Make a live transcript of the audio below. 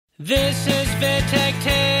This is Vittek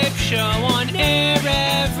Tape Show on air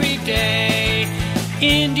every day.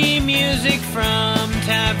 Indie music from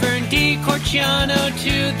Tavern di Corciano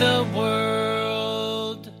to the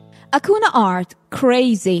world. Akuna Art,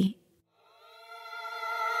 Crazy.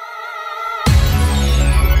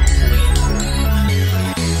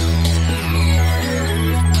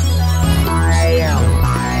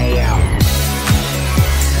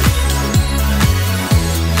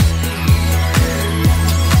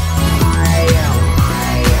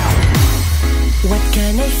 What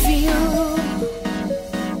can I feel?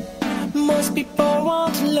 Most people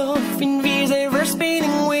want to love in this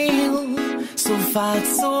ever-spinning wheel. So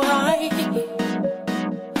fast, so high.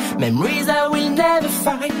 Memories I will never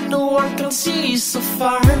find. No one can see so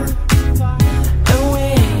far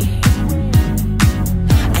away.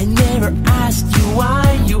 I never asked you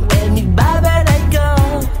why you ended bad, but I go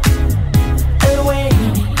away.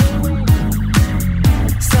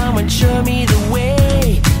 Someone show me the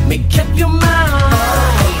way. Make up your mind.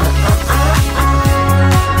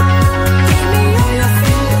 Give me all your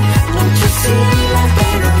feelings. Don't you see life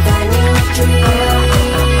better than you dream?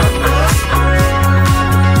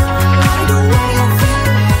 I don't wanna feel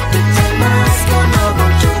the time has come. I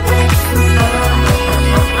want to break free.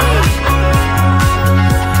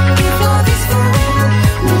 If love is for real,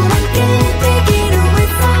 no one can take it away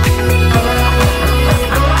from me.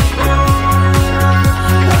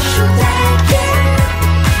 Why should I care?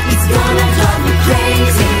 It's gonna drive me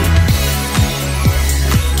crazy.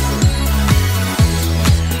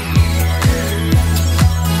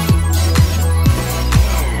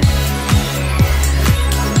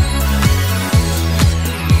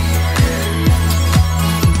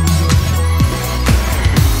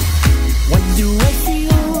 What do I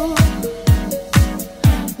feel?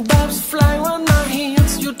 Doves fly on my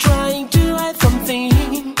heels. You're trying to hide something.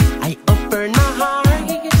 I open my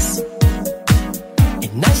eyes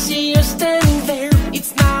and I see you standing there.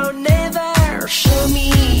 It's now or never. Show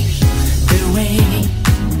me the way.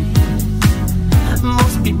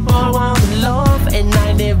 Most people want love, and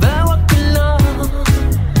I never walk alone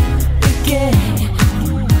again.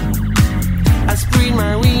 I spread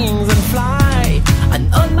my wings and fly,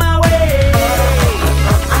 and on my way.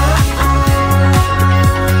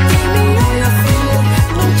 Give me all your feelings.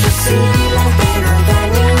 Don't you see life better than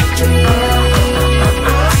you dream?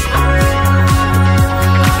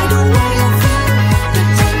 I don't wanna feel the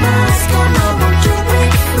time has come. I want to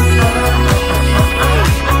break free.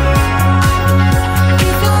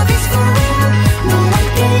 If love is for real, no one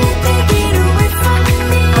can take it away from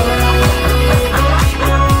me.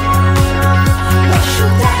 Why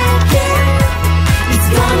should I care? It's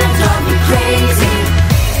gonna drive me crazy.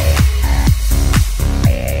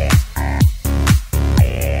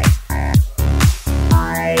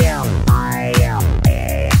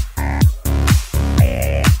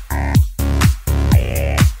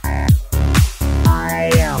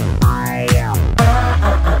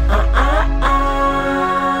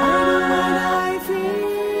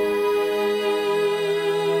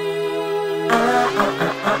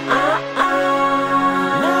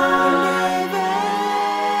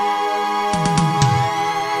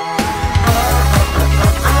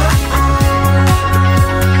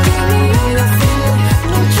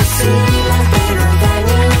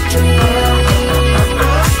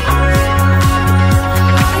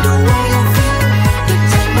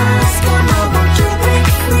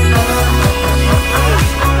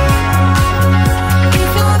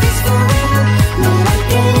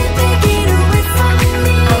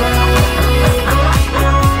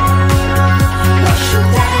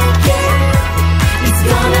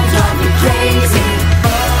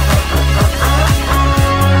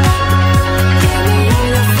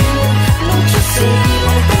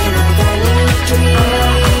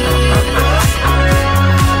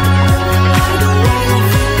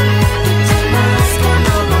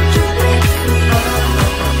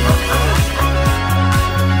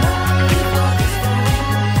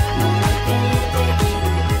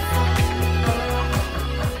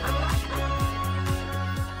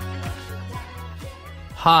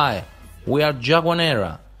 Hi, we are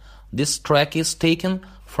Jaguanera. This track is taken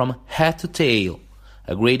from Head to Tail.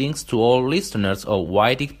 A greetings to all listeners of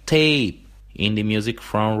Vittek Tape, indie music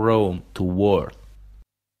from Rome to world.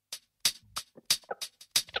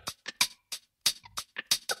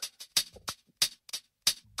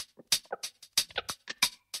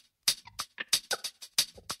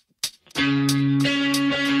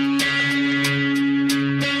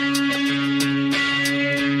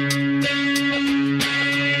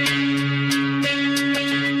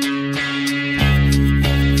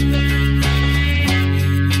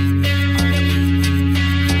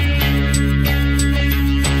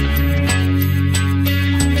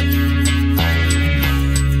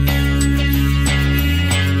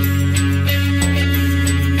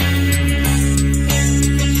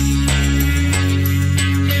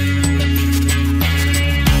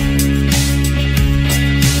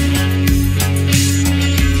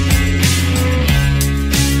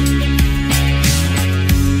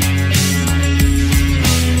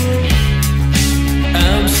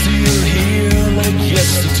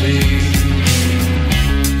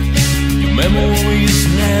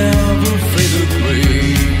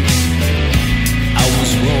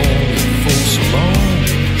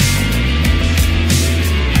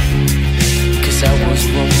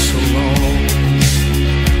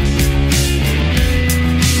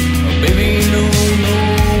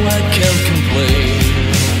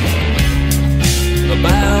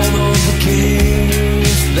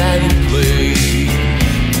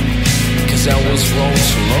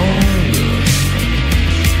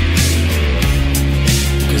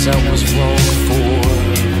 'cause I was wrong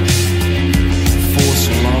for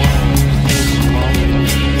so long.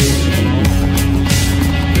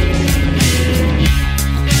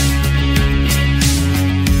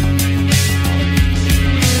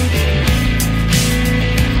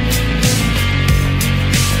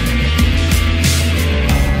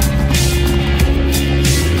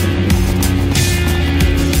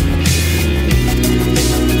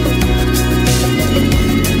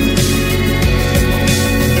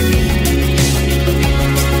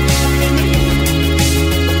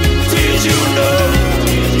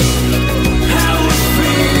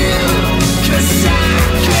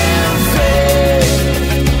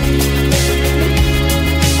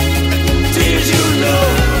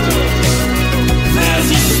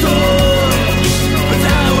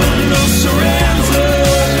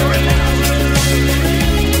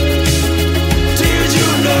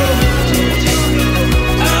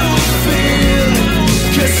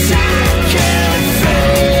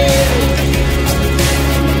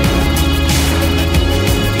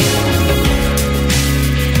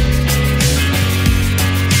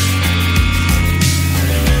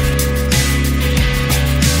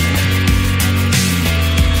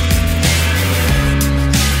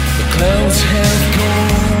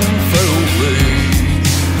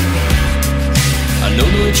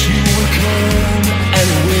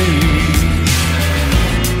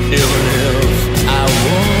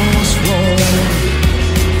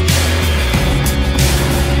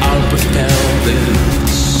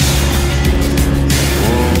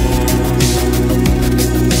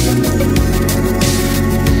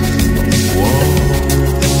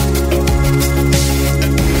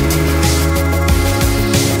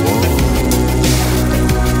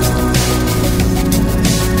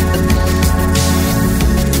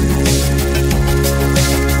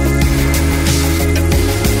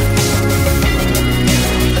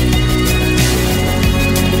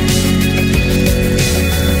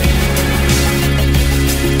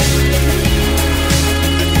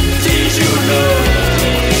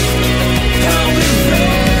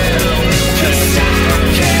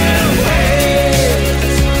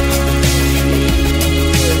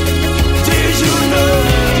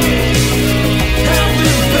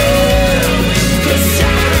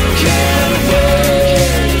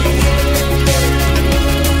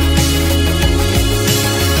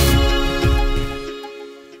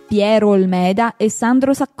 Piero Olmeda e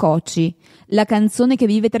Sandro Saccocci, la canzone che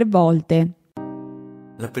vive 3 volte.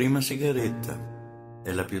 La prima sigaretta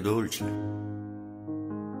è la più dolce,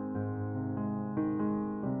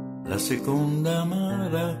 la seconda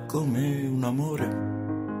amara come un amore,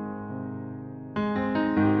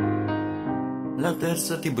 la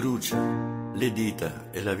terza ti brucia le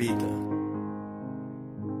dita e la vita,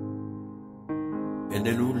 ed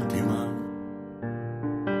è l'ultima,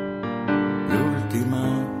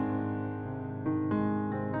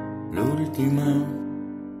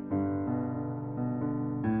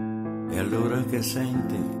 e allora che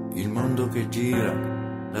senti il mondo che gira,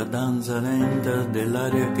 la danza lenta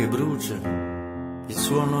dell'aria che brucia, il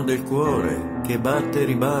suono del cuore che batte e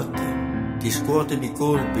ribatte, ti scuote di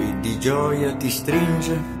colpi, di gioia ti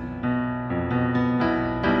stringe.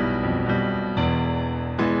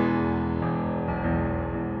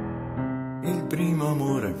 Il primo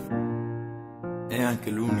amore è anche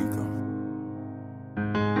l'unico.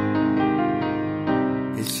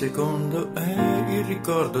 Il secondo è il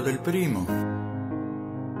ricordo del primo.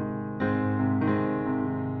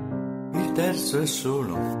 Il terzo è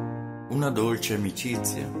solo una dolce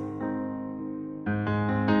amicizia.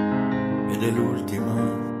 Ed è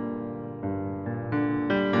l'ultima.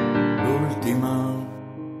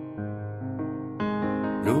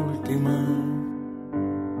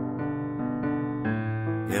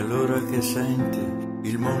 E allora che senti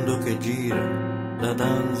il mondo che gira, la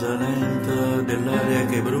danza lenta dell'aria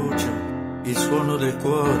che brucia, il suono del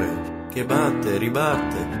cuore che batte e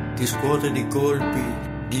ribatte, ti scuote di colpi,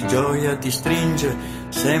 di gioia ti stringe,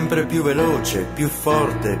 sempre più veloce, più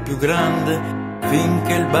forte, più grande,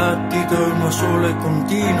 finché il battito è uno solo e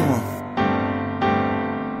continuo.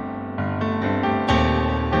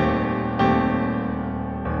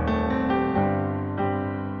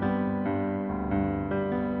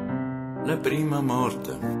 La prima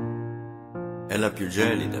morte è la più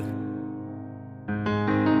gelida,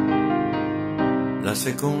 la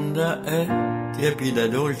seconda è tiepida e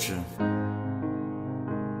dolce,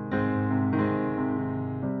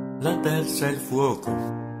 la terza è il fuoco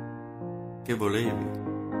che volevi,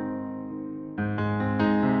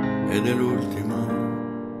 ed è l'ultima.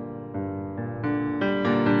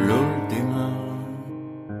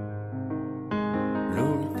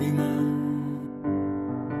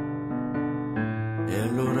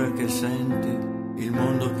 il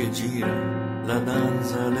mondo che gira, la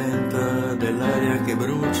danza lenta dell'aria che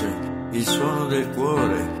brucia, il suono del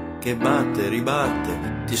cuore che batte,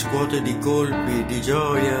 ribatte, ti scuote di colpi, di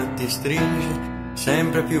gioia, ti stringe,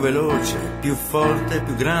 sempre più veloce, più forte,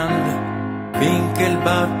 più grande, finché il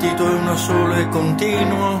battito è uno solo e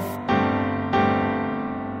continuo.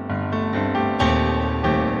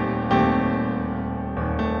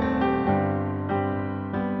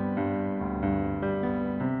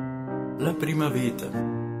 La prima vita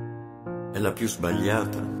è la più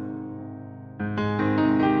sbagliata,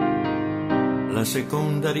 la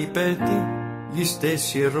seconda ripeti gli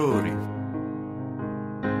stessi errori,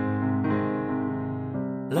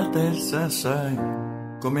 la terza sai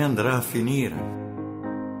come andrà a finire,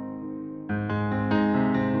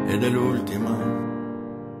 ed è l'ultima,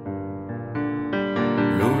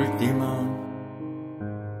 l'ultima,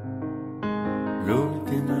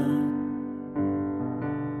 l'ultima.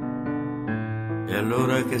 E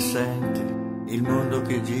allora che senti il mondo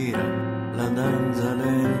che gira, la danza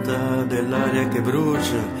lenta dell'aria che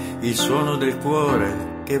brucia, il suono del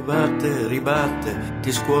cuore che batte, ribatte,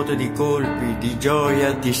 ti scuote di colpi, di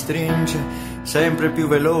gioia, ti stringe, sempre più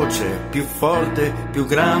veloce, più forte, più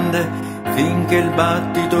grande, finché il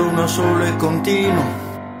battito è uno solo e continuo.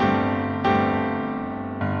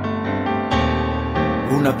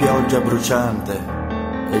 Una pioggia bruciante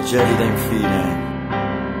e gelida infine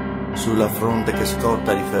sulla fronte che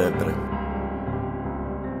scotta di febbre.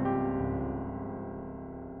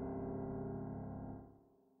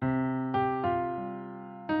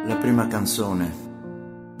 La prima canzone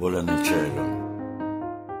vola nel cielo.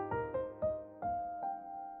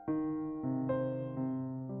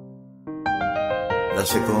 La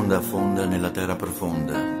seconda affonda nella terra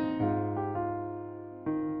profonda.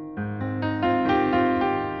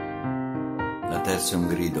 La terza è un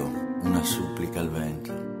grido, una supplica al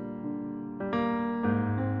vento.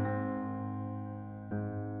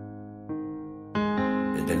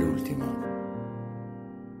 Ed è l'ultima.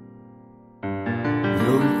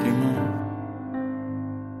 L'ultima.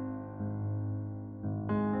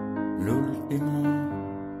 L'ultima.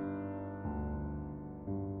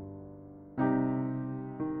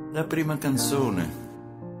 La prima canzone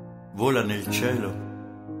vola nel cielo.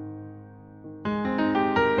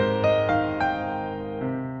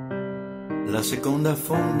 La seconda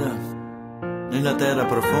affonda nella terra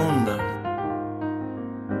profonda.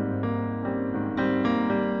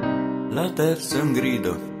 La terza è un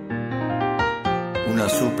grido, una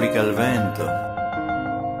supplica al vento.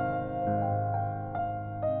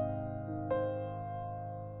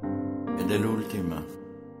 Ed è l'ultima.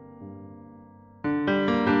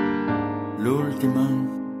 L'ultima.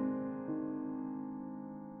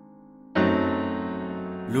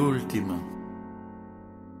 L'ultima.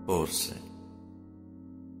 Forse.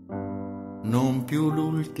 Non più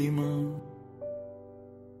l'ultima.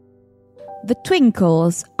 The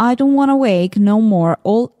Twinkles, I Don't Wanna Wake No More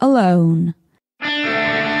All Alone.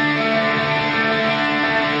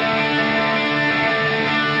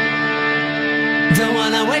 Don't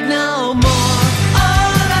wanna wait no more.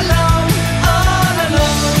 All alone, all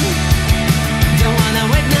alone. Don't wanna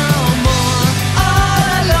wait no more. All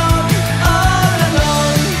alone, all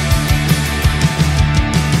alone.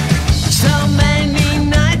 So many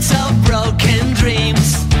nights of broken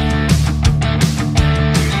dreams.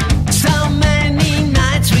 So many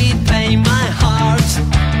nights with pain my heart.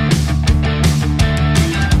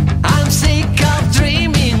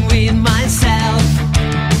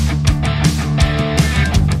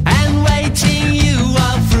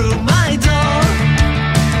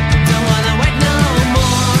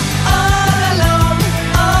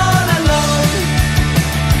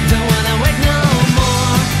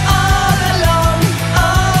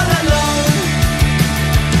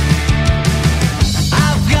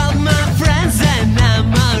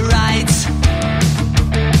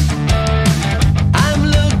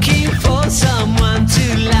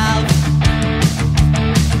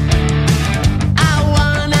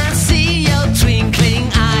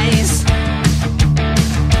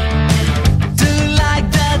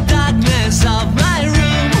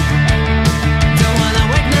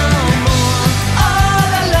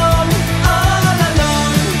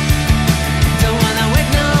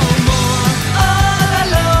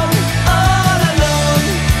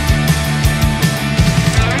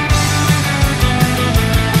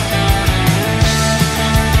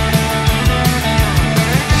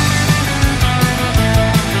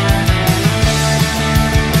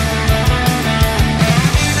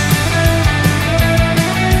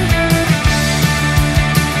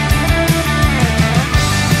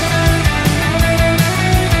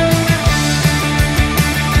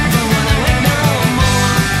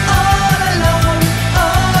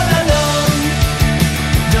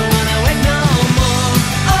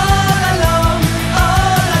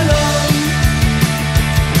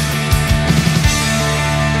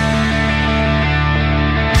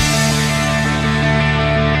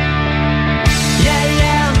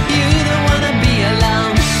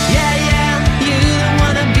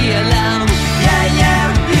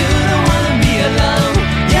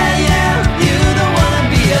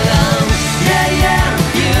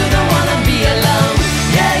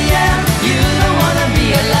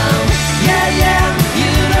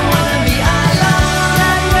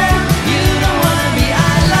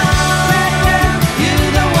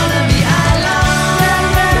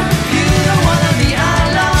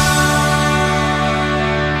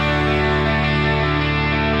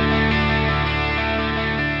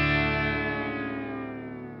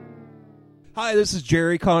 Hi, this is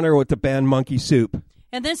Jerry Connor with the band Monkeysoop.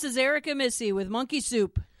 And this is Erica Missy with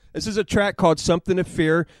Monkeysoop. This is a track called Something to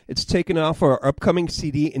Fear. It's taken off our upcoming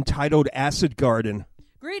CD entitled Acid Garden.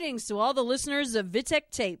 Greetings to all the listeners of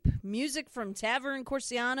Vittek Tape, music from Tavern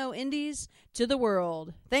Corsiano Indies to the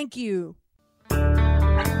world. Thank you.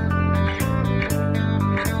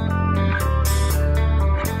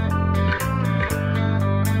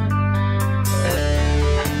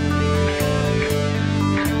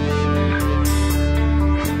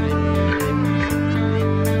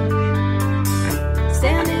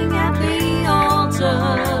 Standing at the altar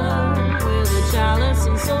with a chalice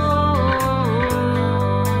and soul,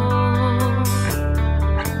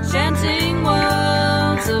 chanting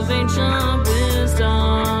words of ancient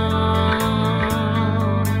wisdom.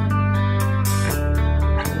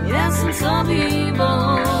 The essence of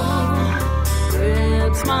evil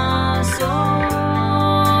grips my soul.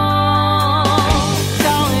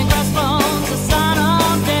 Calling crossbones, a sign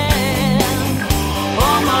of death.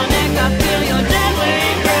 On my neck I feel your deadly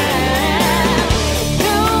breath.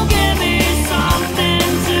 You give me something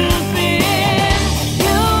to fear.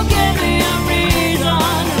 You give me a reason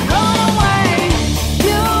to run away.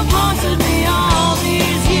 You've haunted me all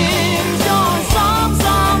these years. You're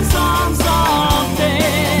something to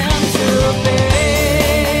fear.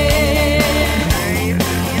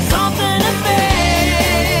 Something to fear.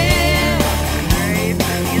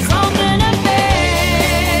 Something to fear.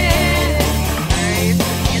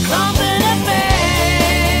 Something to fear.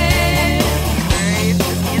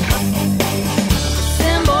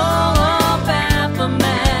 Symbol of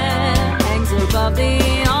Baphomet hangs above the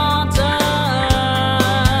altar.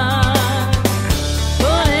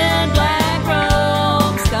 Put in black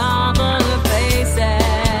robes, cover faces.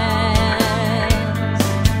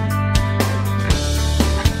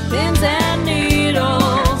 Pins and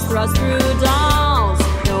needles thrust through dolls,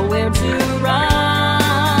 nowhere to run.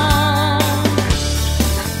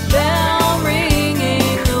 Bell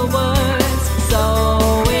ringing the words, so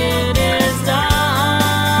it is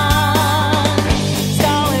done.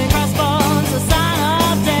 Skull and crossbones, a sign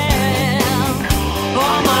of death.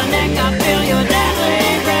 On my neck I feel your deadly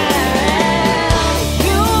breath.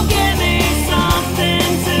 You give me something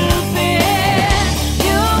to fear.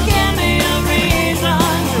 You give me a reason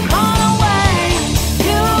to run away.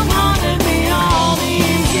 You've haunted me all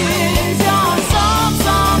these years. You're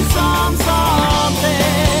something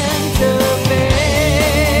to fear.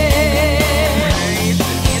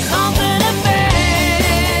 Something to fear.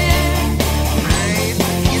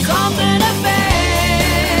 Something to fear.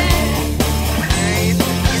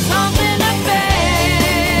 Something to fear.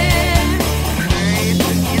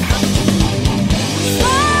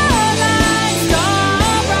 Starlight,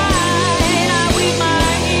 star bright, I weave my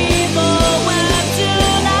evil web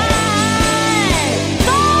tonight.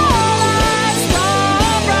 Starlight,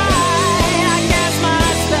 star bright, I cast my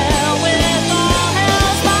spell with all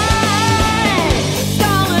hell's might.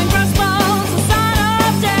 Skull and crossbones, a sign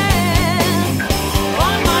of death.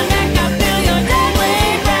 On my neck I feel your deadly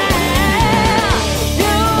breath.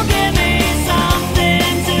 You give me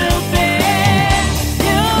something to fear.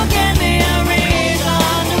 You give me a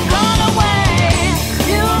reason to run away.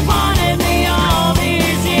 You've haunted me all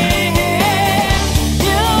these years.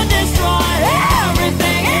 You destroyed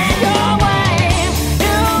everything in your way.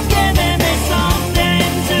 You've given me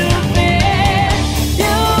something to fear.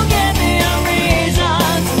 You give me a reason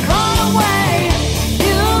to run away.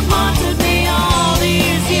 You've haunted me all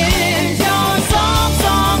these years. You're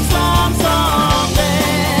something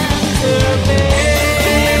to fear.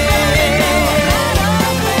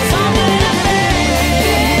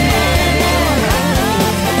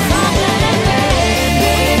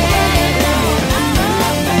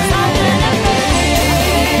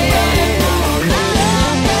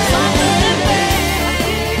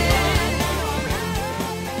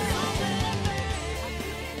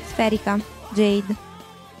 Sferica, Jade.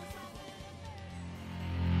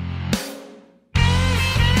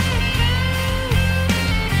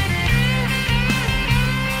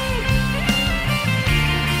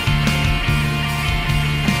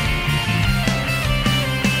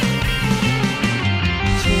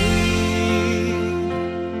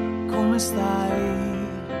 Come stai?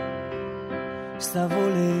 Stavo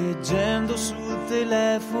leggendo sul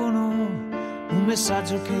telefono un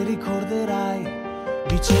messaggio che ricorderai.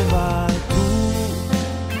 Diceva tu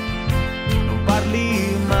non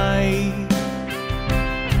parli mai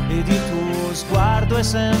ed il tuo sguardo è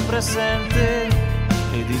sempre assente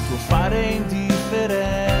ed il tuo fare è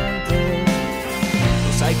indifferente.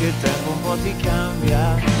 Lo sai che il tempo un po' ti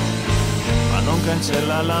cambia, ma non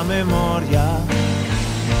cancella la memoria.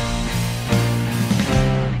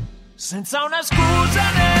 senza una scusa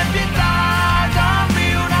né pietà,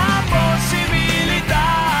 dammi una possibilità.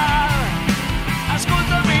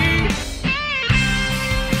 Ascoltami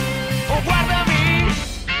o guardami,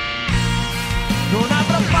 non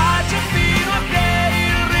avrò pace fino a che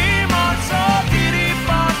il rimorso ti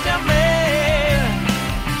riporti a me.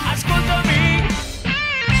 Ascoltami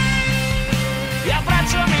e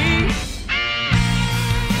abbracciami.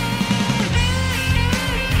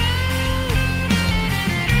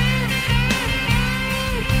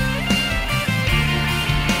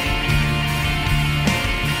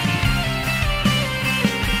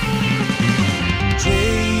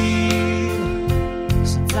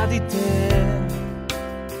 Senza di te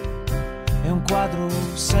è un quadro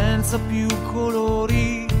senza più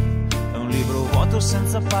colori, è un libro vuoto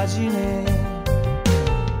senza pagine,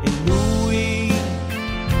 e lui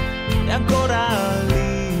è ancora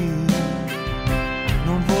lì.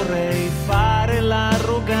 Non vorrei fare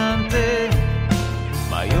l'arrogante,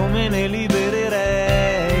 ma io me ne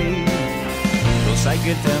libererei. Lo sai che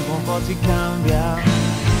il tempo un po' ti cambia,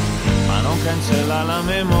 ma non cancella la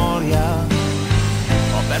memoria.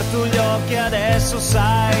 Ho aperto gli occhi adesso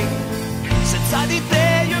sai, senza di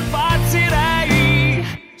te io impazzirei.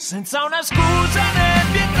 Senza una scusa né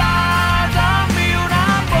pietà, dammi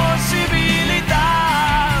una possibilità.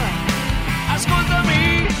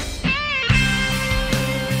 Ascoltami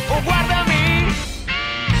o guardami,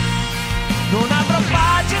 non avrò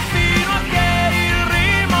pace fino a che il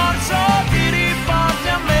rimorso ti riporti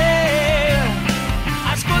a me.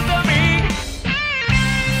 Ascoltami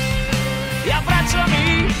e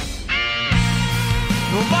abbracciami,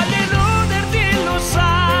 non voglio illuderti, lo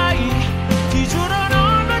sai, ti giuro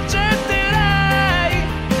non lo accetterei.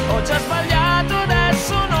 Ho già sbagliato,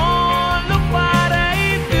 adesso non lo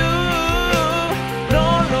farei più,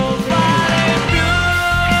 non lo farei più.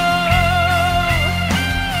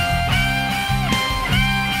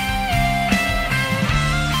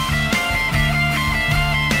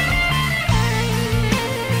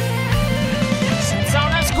 Senza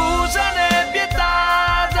una scusa né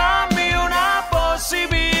pietà, dammi una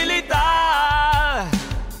possibilità.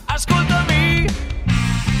 Ascoltami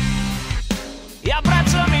e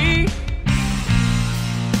abbracciami,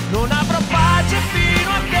 non avrò pace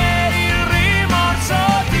fino a che il rimorso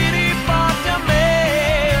ti riporti a me.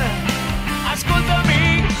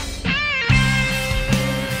 Ascoltami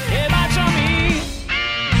e baciami.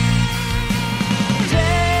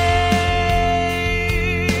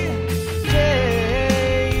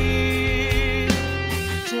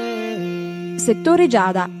 Settore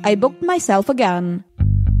Giada, I booked myself a gun.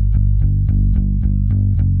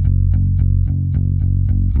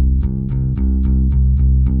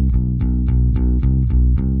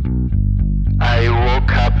 I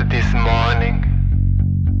woke up this morning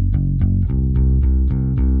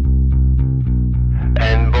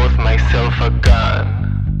and bought myself a gun.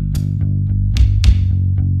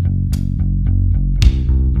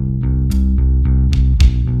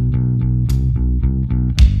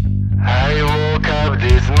 I woke up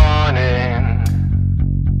this morning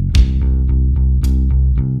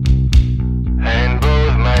and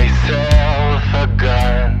bought myself a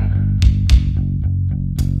gun.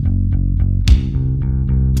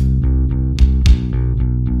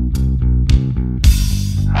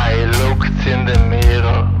 I looked in the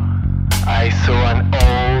mirror, I saw an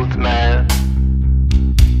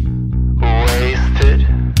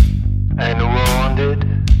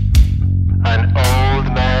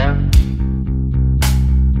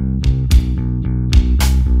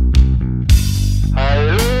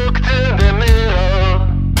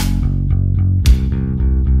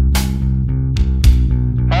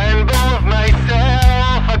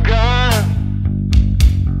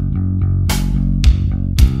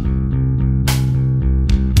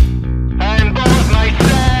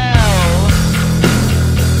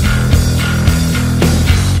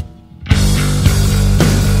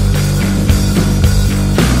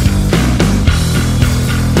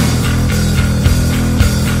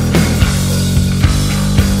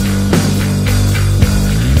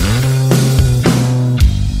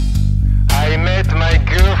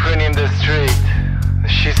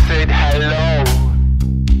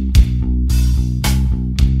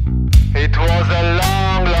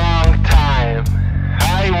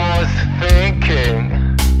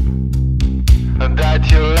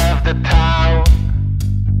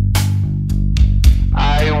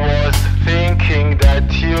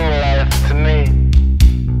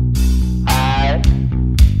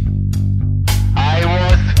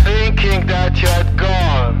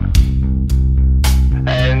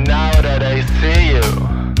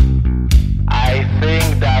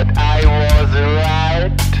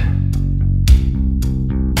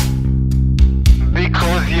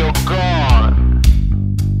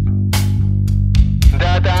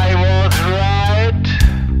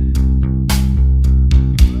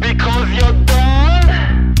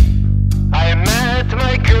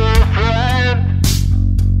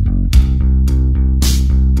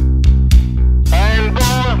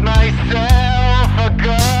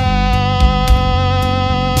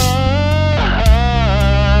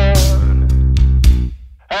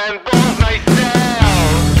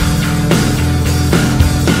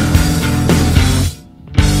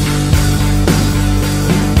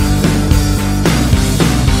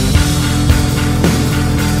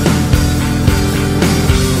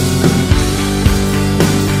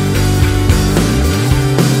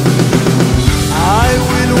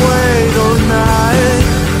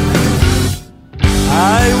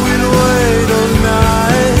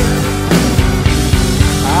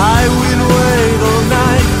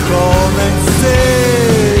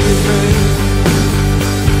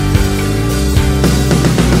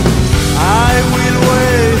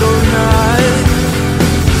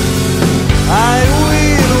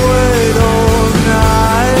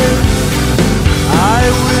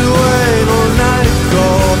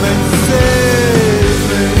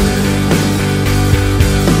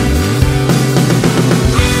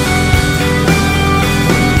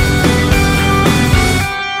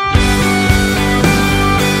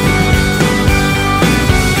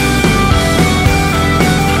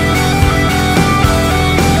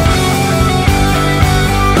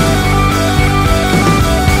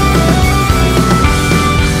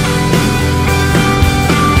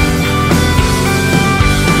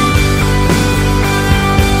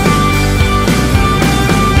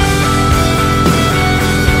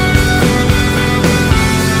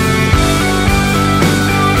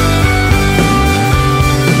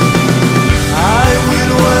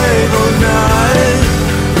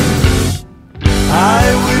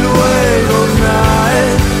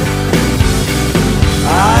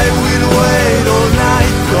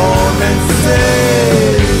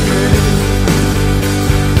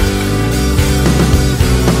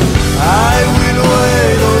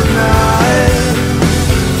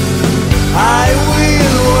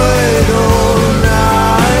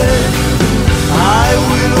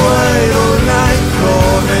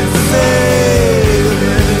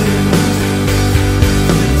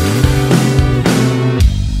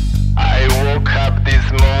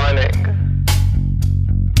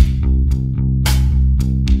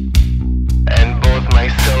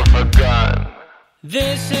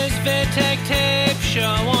This is Vittek Tape, show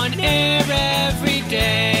on air every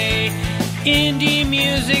day. Indie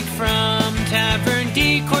music from Tavern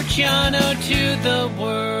di Corciano to the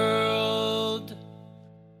world.